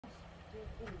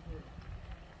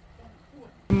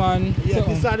Man, Yeah,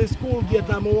 this is the school gate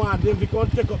and I want them to come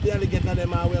take up the alligator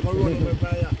them and we're going to run over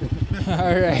fire.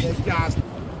 alright. They cast.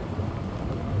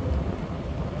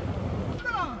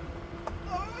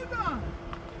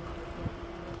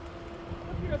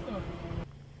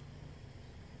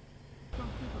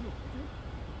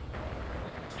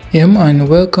 Yeah man,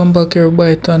 welcome back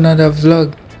everybody to another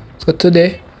vlog. So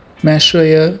today, I'm show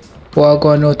you what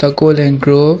going out of Golden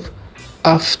Grove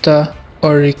after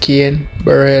Hurricane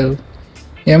Beryl.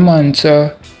 Yeah man,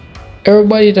 so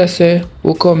everybody that say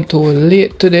we come too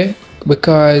late today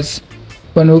because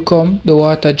when we come the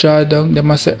water draw down. They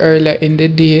must say earlier in the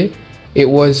day it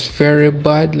was very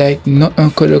bad, like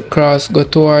nothing could cross go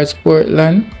towards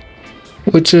Portland,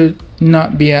 which would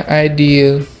not be an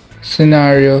ideal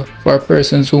scenario for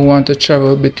persons who want to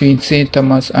travel between St.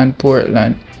 Thomas and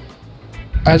Portland.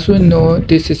 As we know,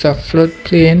 this is a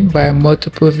floodplain by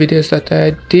multiple videos that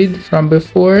I did from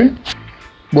before,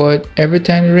 but every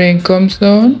time the rain comes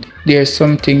down, there's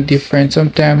something different.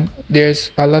 Sometimes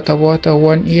there's a lot of water in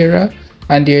one area,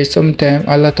 and there's sometimes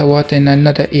a lot of water in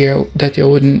another area that you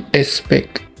wouldn't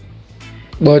expect.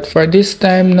 But for this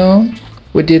time now,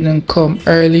 we didn't come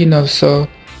early enough, so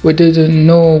we didn't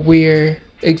know where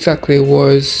exactly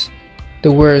was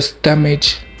the worst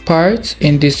damaged parts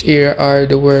in this area or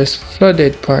the worst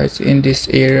flooded parts in this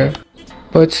area.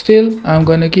 But still, I'm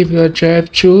gonna give you a drive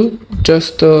through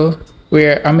just to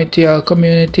where Amityville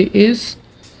community is,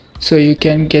 so you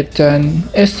can get an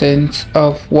essence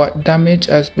of what damage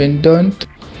has been done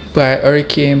by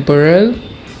Hurricane Beryl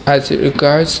as it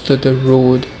regards to the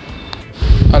road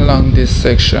along this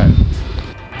section.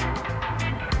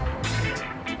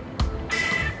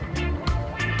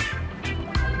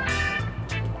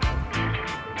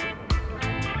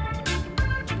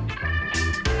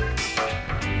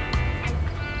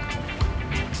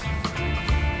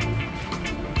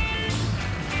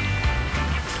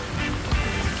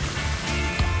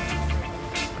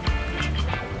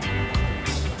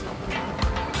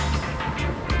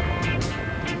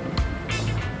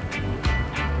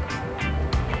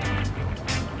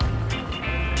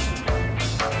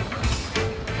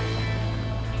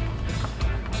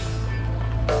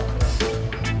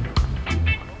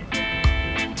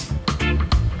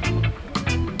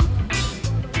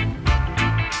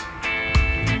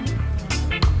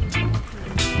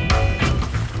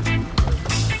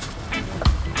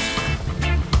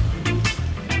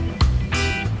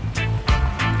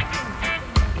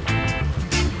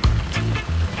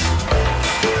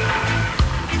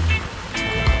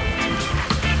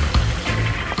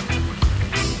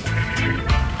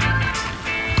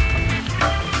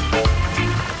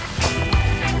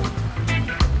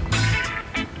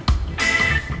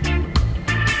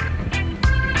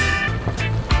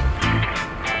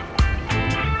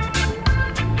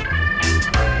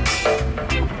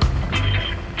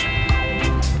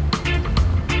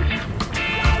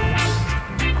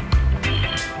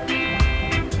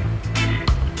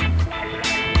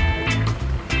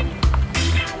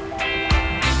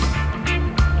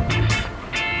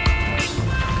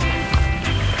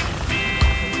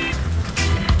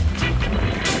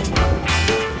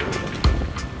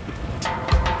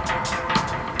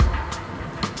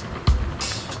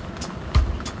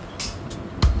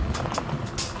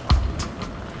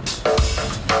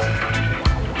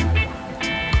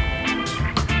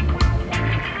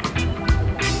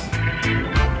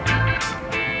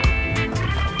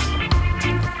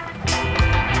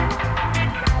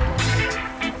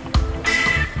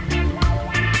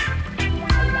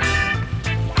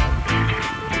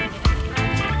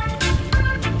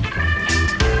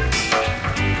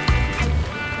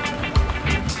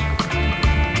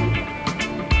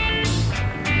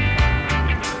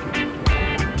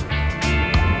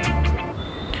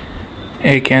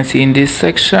 You can see in this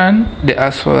section the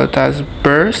asphalt has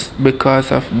burst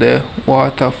because of the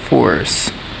water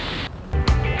force.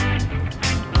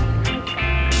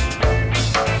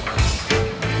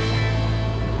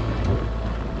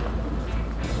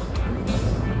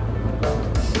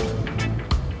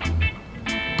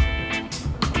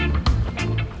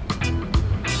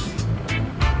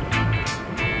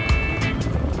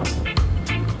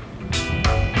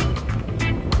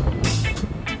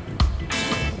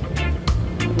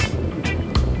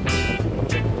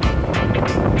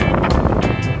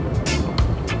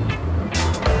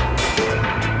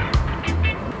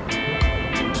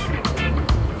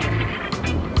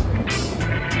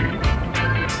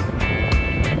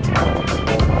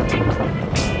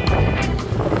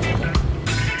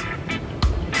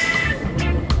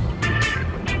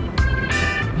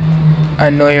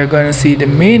 And now you're going to see the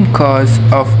main cause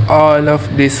of all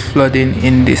of this flooding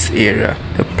in this area,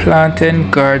 the Plantain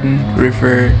Garden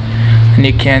River. And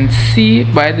you can see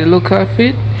by the look of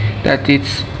it that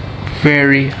it's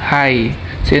very high.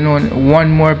 So you know, one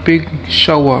more big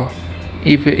shower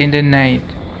even in the night,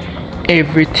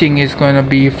 everything is going to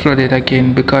be flooded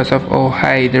again because of how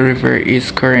high the river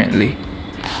is currently.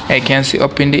 I can see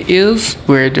up in the hills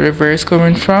where the river is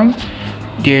coming from,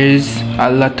 there's a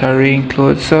lot of rain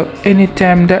clouds, so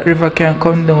anytime that river can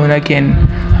come down again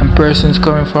and persons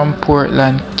coming from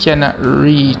Portland cannot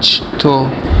reach to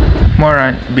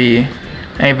Morant Bay,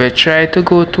 and if you try to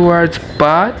go towards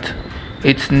Bath,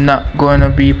 it's not gonna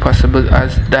be possible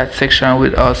as that section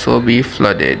will also be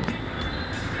flooded,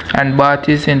 and Bath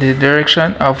is in the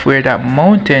direction of where that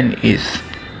mountain is.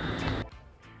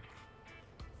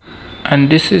 And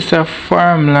this is a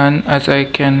farmland. As I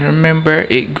can remember,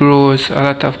 it grows a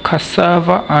lot of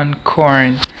cassava and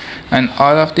corn, and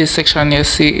all of this section you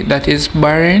see that is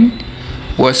barren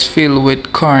was filled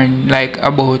with corn like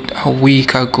about a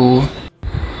week ago.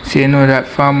 So you know that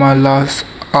farmer lost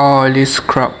all his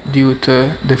crop due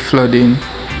to the flooding.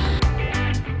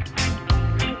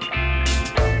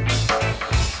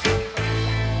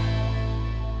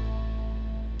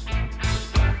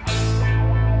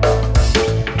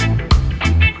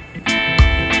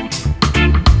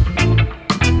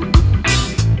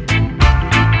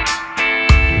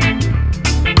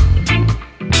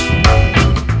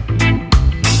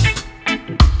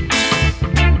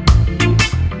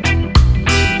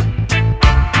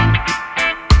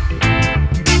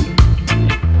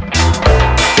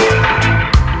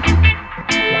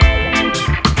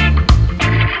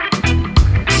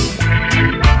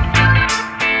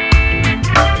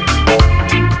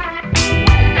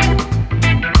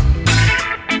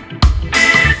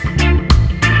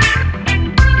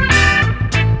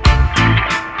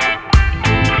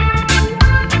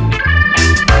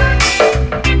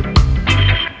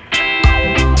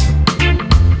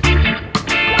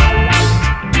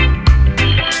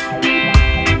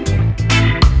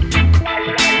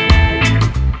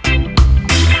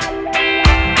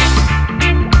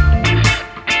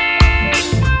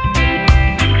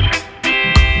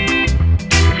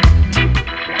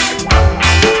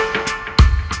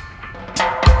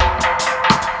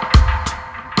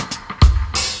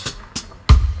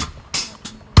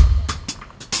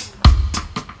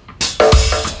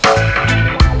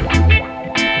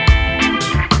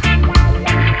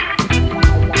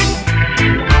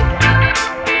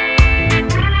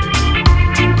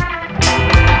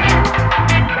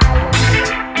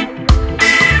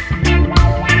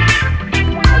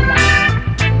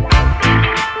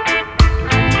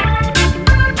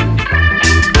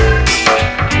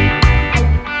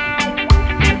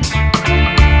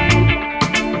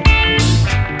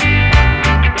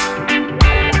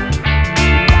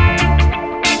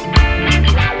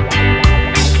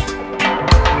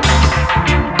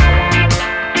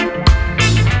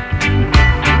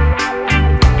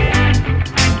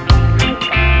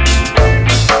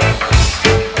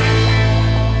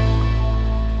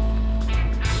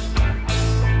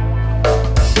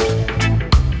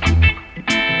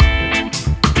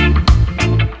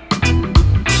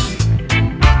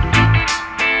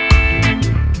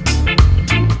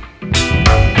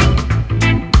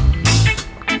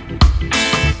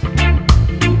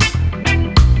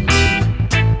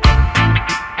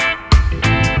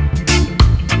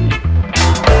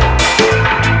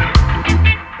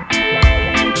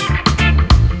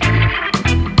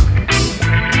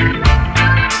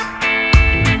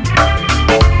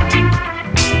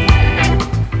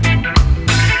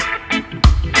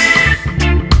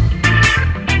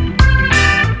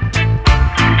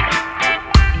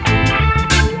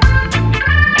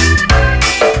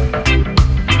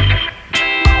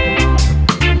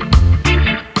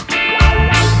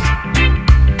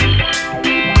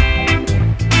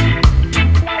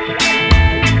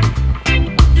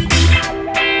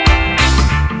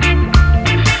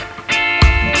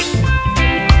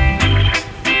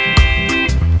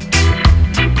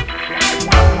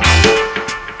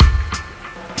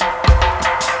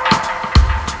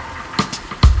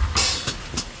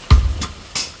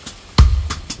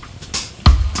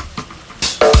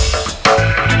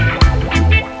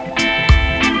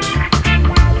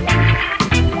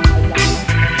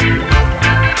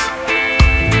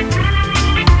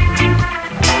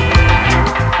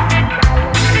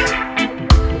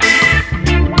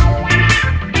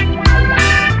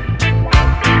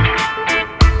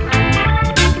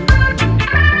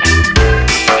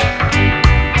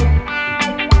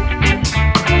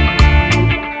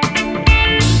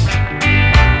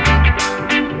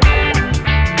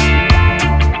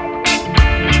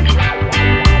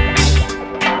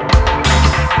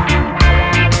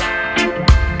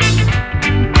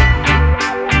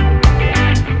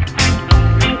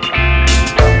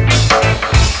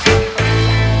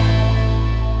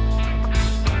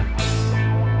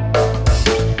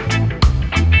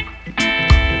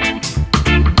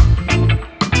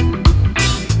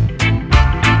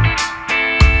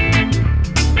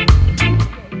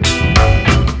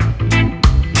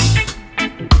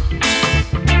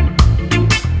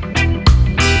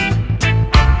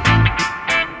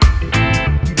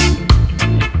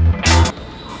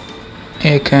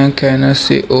 can kind of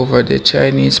see over the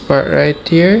Chinese part right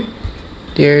here.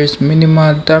 There's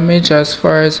minimal damage as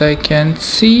far as I can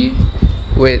see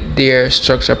with their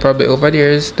structure. Probably over there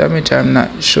is damage, I'm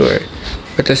not sure.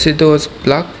 But I see those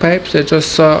black pipes I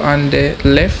just saw on the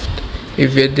left.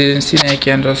 If you didn't see them, you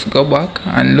can just go back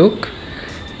and look.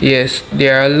 Yes,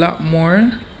 there are a lot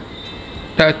more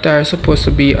that are supposed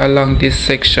to be along this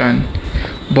section,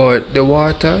 but the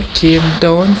water came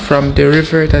down from the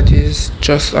river that is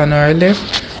just on our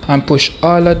left and pushed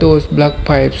all of those black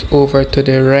pipes over to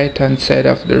the right hand side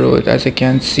of the road, as you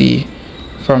can see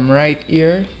from right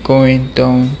here going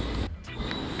down.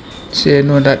 So you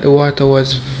know that the water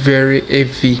was very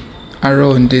heavy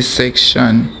around this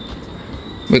section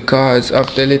because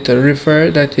of the little river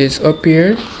that is up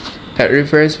here. That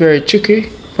river is very tricky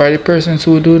for the persons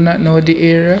who do not know the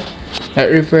area. That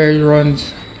river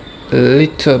runs a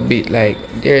little bit, like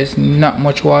there's not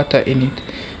much water in it,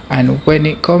 and when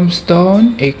it comes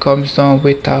down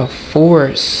with a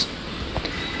force,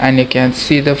 and you can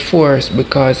see the force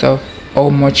because of how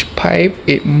much pipe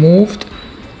it moved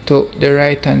to the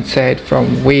right hand side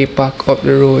from way back up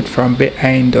the road from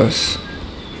behind us.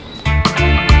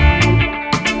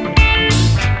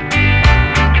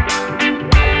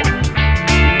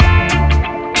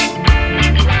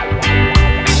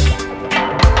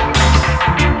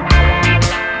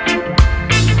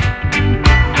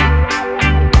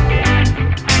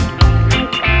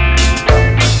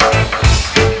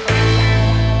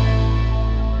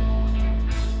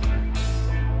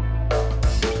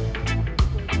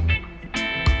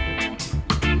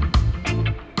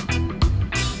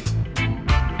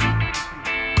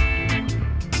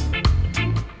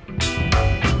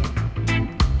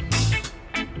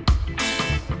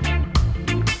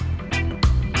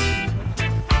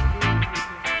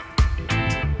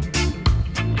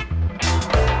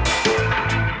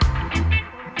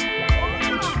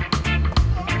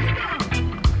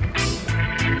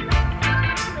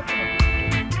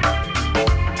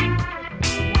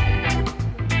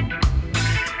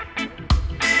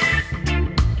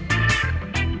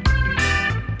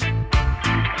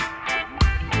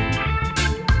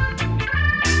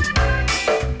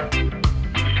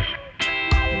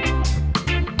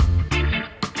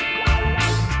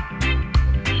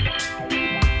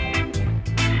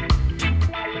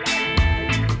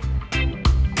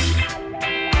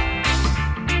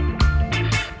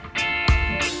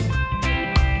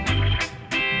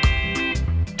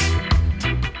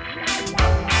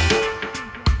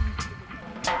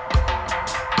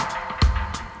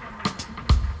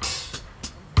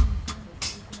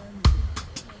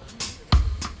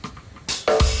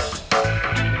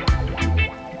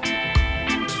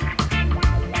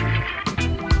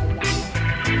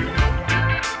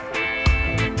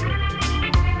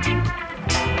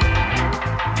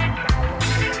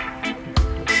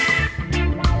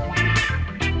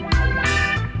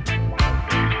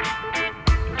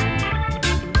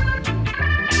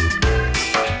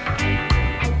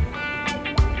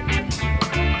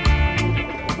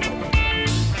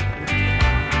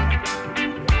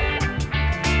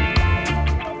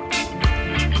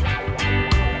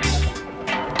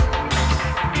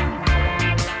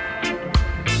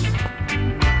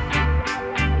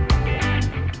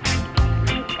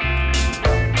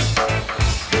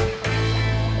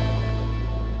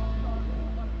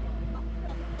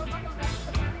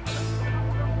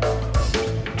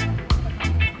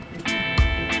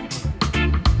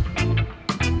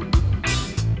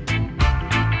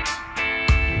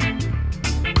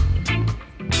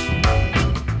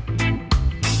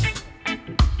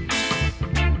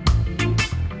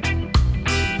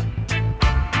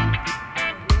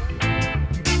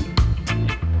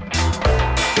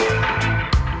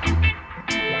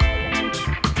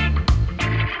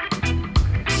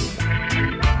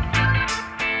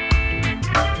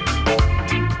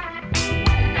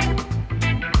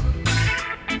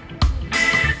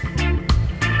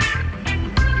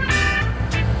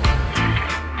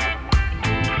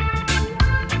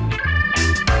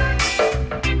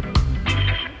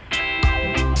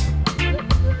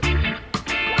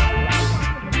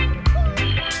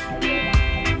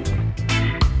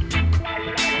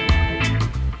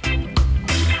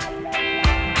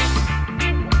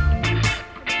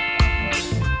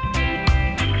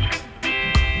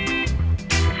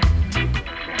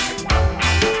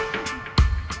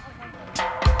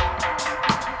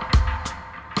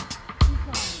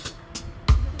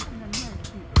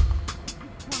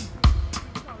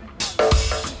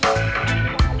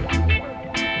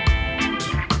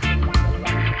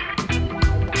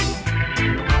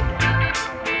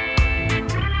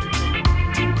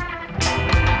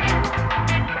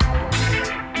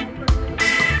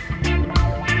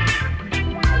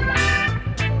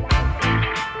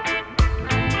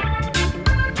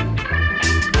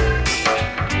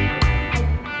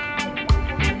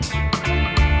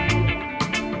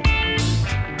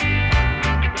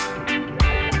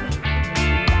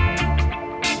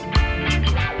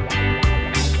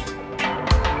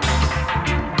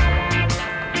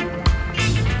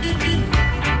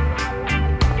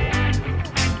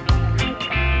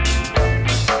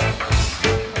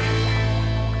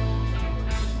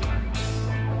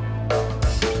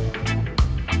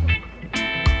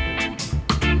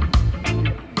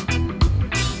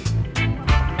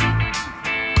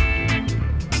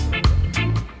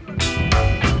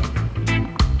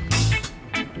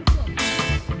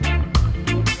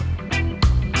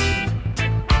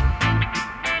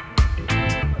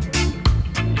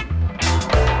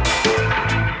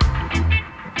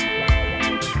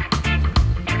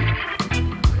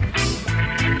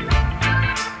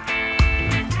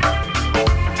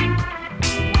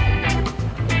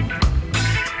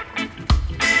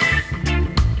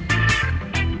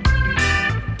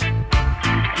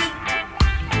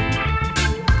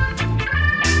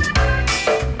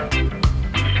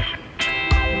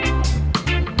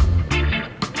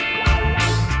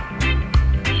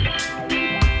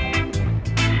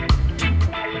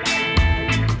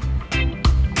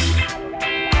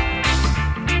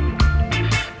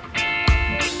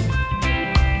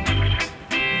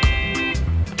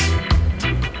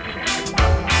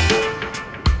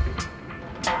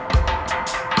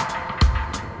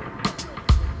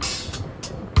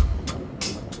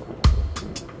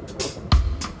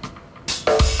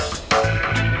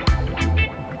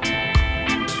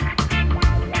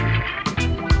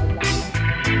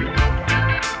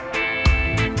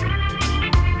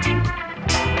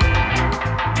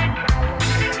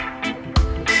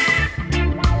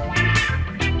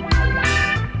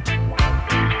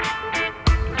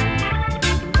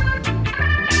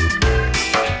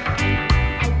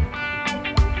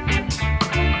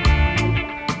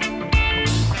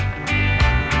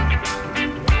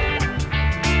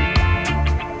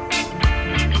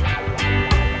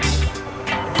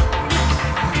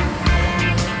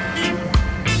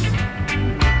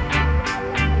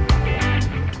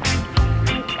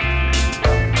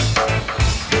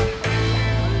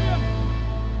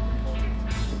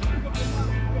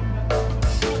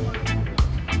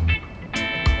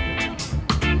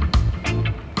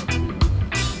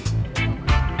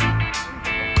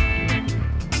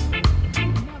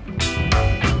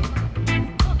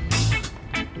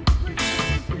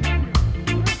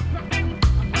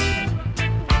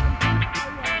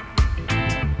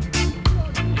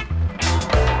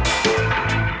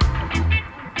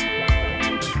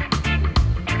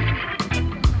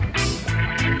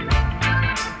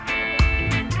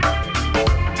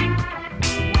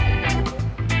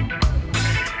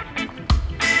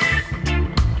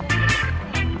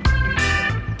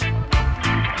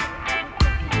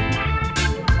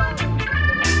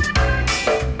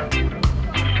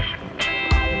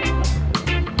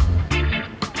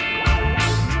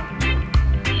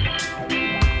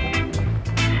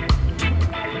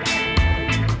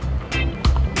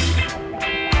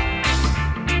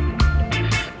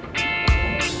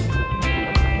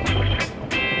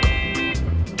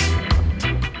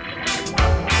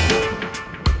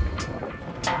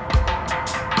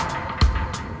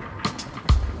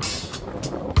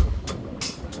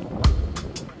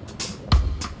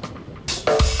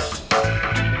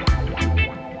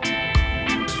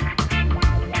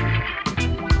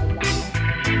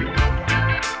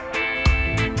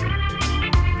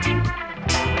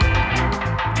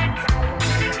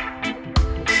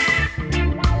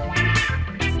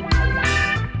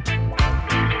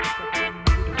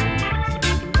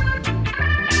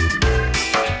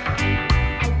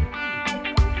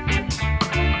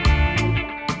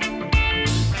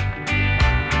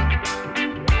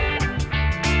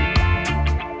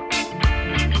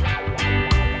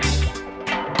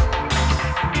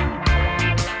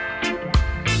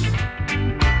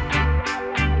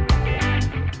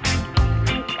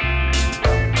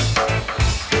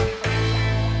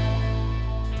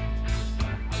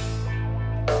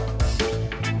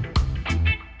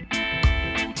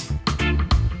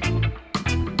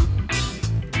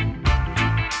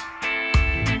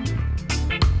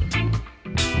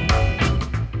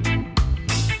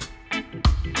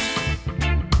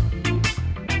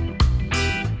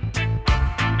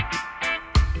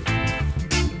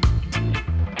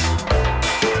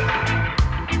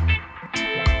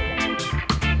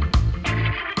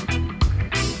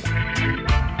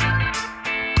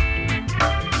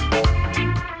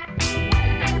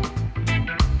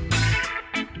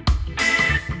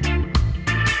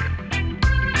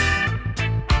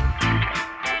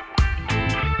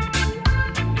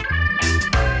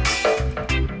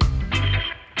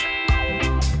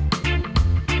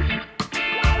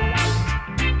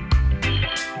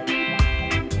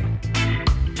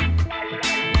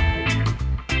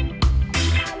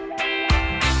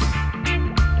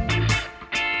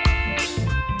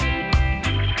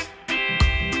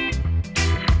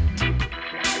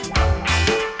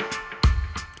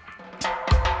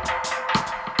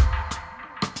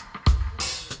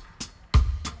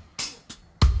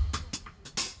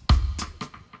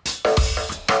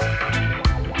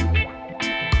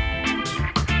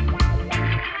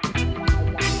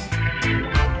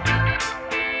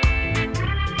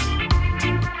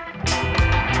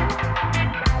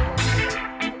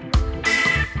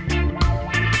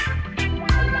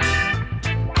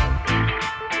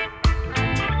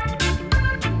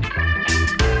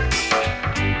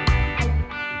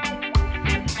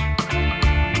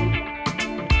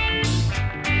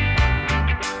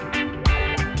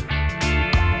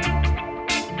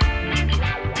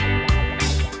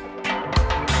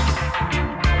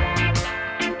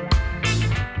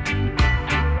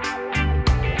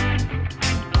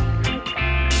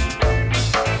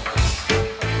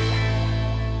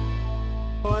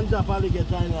 one drop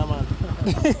alligator in here, man.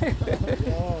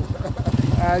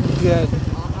 I'm good.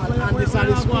 And this is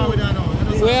the school.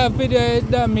 We have video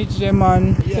damage them,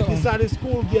 man. Yeah, this is the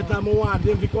school gate and I want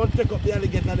them to come take up the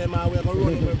alligator them and we're going to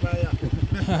run them from here.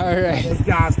 Alright. They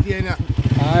can't stay in here.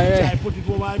 Alright. Try put it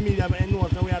over media but I know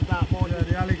so we are talking about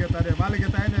the alligator them.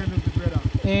 Alligator in there look together.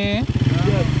 Eh?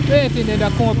 Wait in there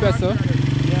that come up here, so?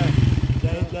 Yeah.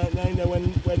 Then when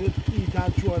you eat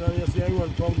and chew and you see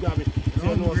everyone come grab it. So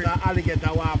you know the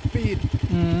alligator will feed.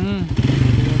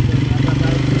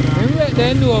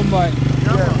 They know, man.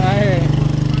 Yeah. Alright.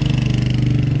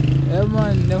 Yeah,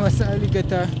 man, there was an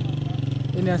alligator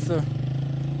in here, so. I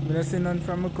don't see none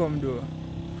from me come, though.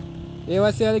 You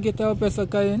want to see alligator up here, so,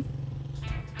 Kayin?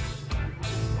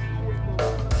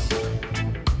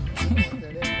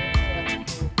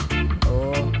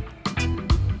 Oh.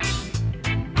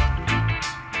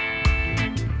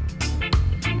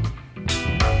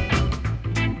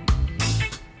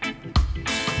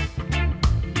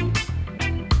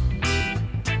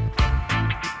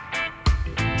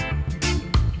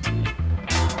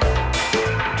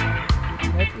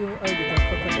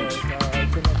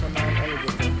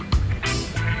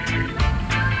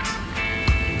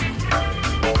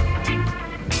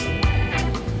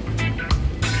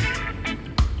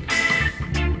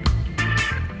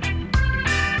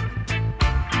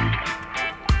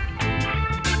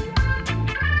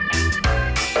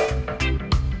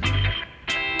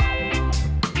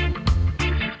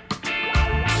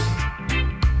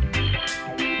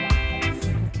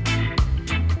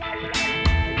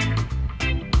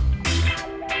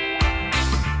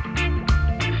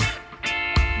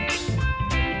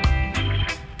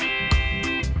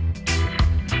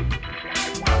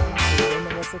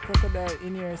 A crocodile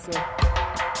in here, so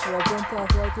we are going to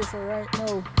talk right here, so right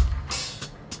now.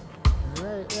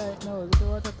 Right now, look at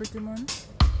what a pretty man.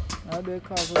 Now they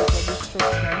cause a lot of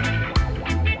destruction.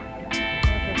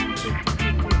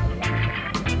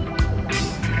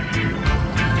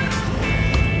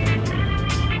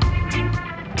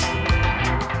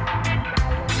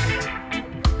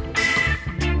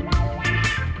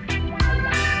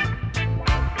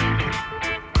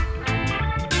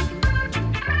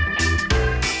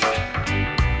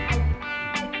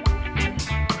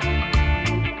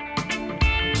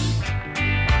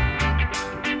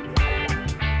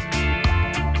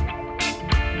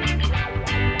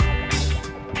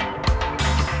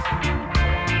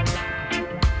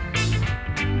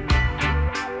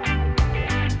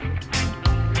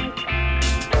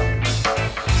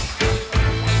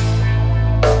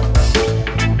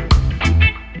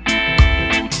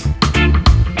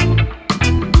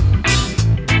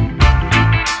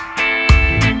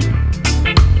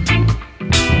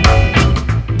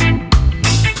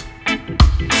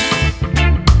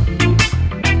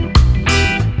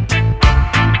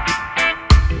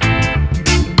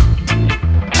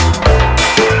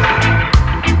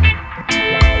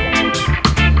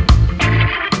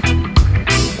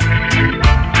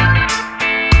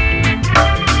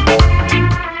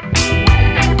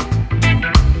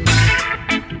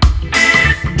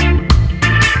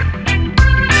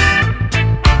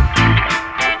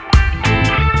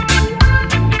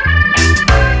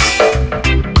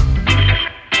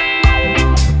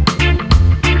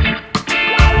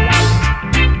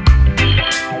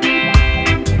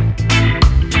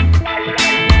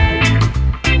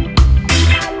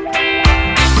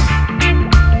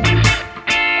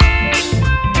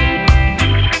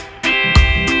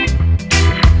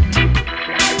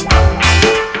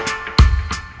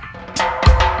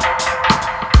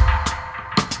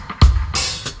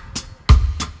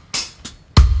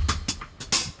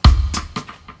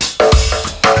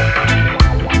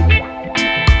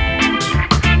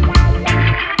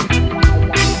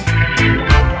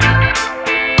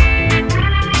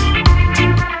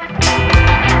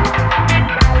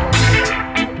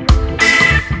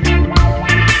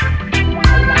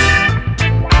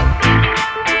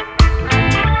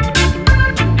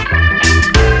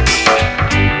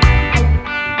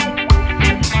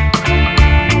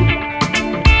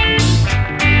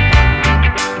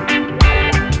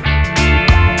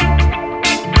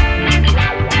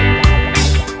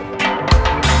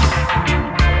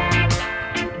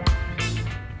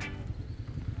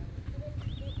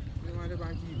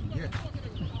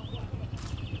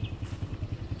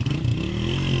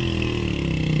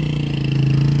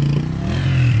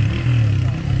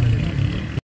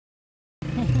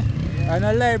 And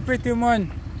I like pretty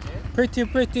man. Pretty. Yeah,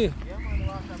 man,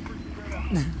 watch that pretty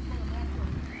brother.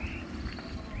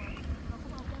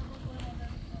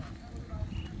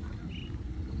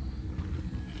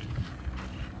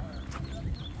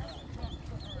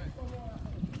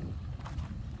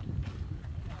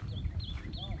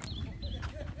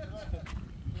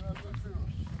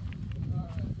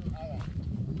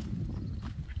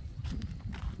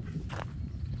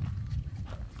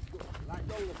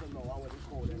 I want the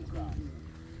cold and crack.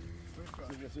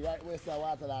 You see right where the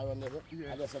water that run there,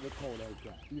 yeah. And that's how the cold and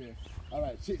crack. Yeah.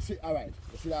 Alright, see, alright.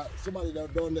 You see that somebody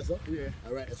down there, sir? Yeah.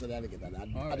 Alright, that's the alligator.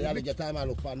 And the alligator man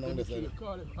look pan down there, sir.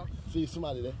 See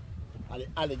somebody there? And the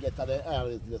alligator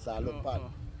there, this look pan.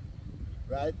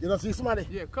 Right? You don't see somebody?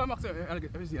 Yeah, come back to the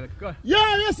alligator. Let me see the alligator.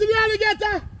 Yeah, you see the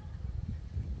alligator?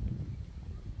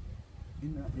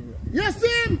 In that area. You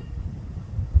see him?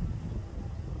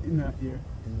 In that area.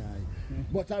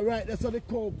 But alright, that's how the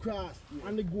cow cross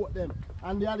and the goat them.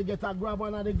 And the alligator grab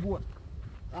one of the goat.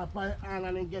 Up by hand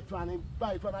and then get one and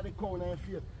bite one of the cow in the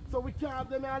face. So we can't have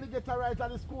them alligator right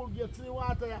at the school gate. See the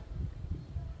water here?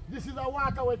 This is the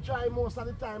water we try most of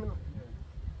the time. You know?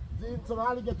 See, so the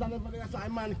alligator never there. So a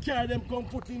man carry them, come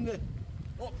put in there.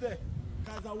 Up there.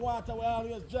 Because the water will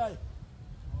always dry.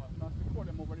 That's the cow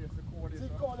them over there. See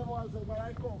cow them also, but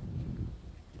I come.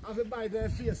 Have a bite their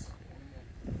face.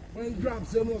 When he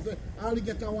grabs you know the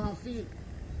alligator want to feel.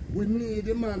 We need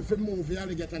the man to move the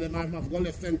alligator. The man have gone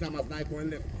left center as like when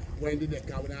left when the deck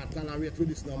and we don't tolerate with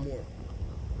this no more.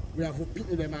 We have to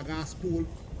pitney them at school,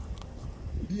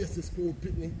 basic school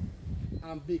pitney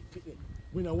and big pitney.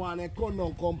 We don't want them come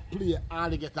down come play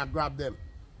alligator grab them.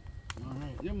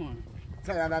 Alright, yeah man.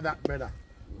 Tired of that brother.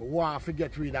 We want to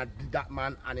get rid of that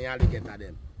man and the alligator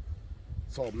them.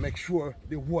 So make sure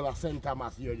the whole of St.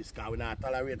 Thomas hear this car. We don't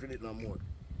tolerate with it no more.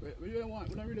 We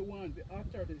don't really want the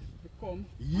authorities to come.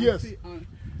 Yes. And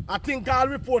I think all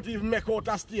report even make out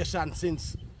a station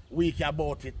since week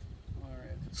about it.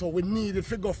 Alright. So we need it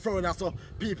to go further so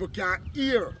people can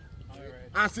hear. Alright.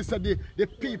 And sister, the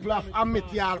people of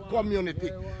Amitial community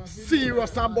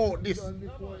serious about this.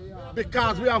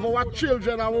 Because we have our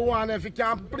children and we want them to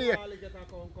can play.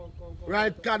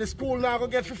 Right? Because the school now go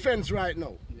get the fence right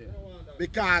now.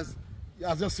 Because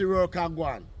as you see work are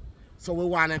going. So we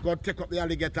want to go take up the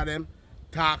alligator them,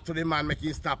 talk to the man, make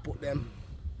him stop put them.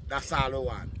 That's all we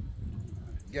want.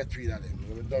 Get rid of them.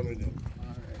 We're done with them.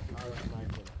 Alright, my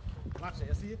friend. Watch it,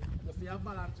 you see? You see a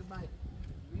balance to bike.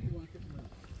 we want to get money.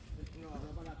 No, no,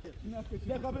 no, no.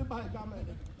 Take up the bike, come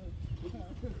here.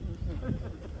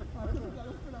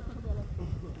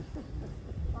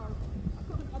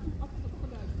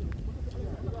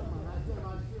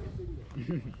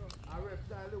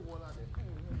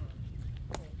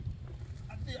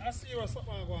 I see you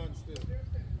something going still.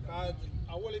 Because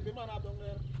I will be man up down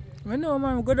there. I know,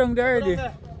 man, go down there already.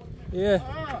 Yeah.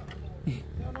 Ah, you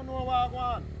don't know what I'm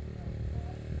going.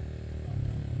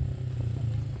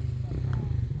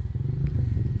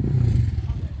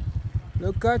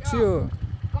 Look at you.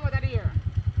 Come out of here.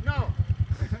 No.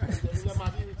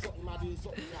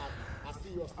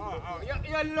 Oh,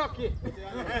 you're lucky.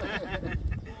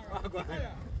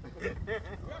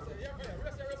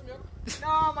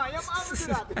 No, man, you're not do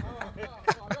that.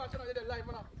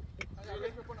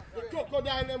 The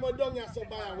crocodile them were down here so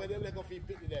bad where they let go feet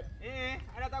pity them. Eh,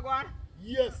 I don't go on.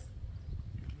 Yes.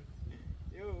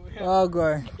 Oh,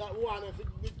 God. That one, if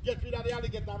we get rid of the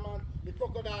alligator man, the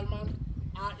crocodile man,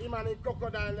 him and the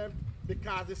crocodile them,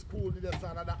 because the school did the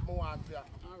son of that more answer.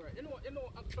 Alright, you know,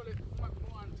 actually, what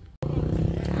I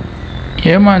want.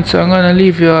 Yeah, man, so I'm gonna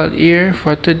leave you all here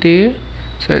for today.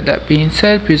 So that being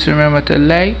said, please remember to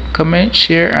like, comment,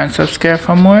 share and subscribe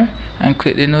for more, and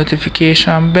click the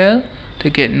notification bell to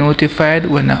get notified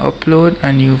when I upload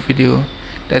a new video.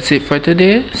 That's it for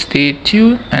today. Stay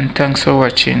tuned and thanks for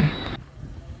watching.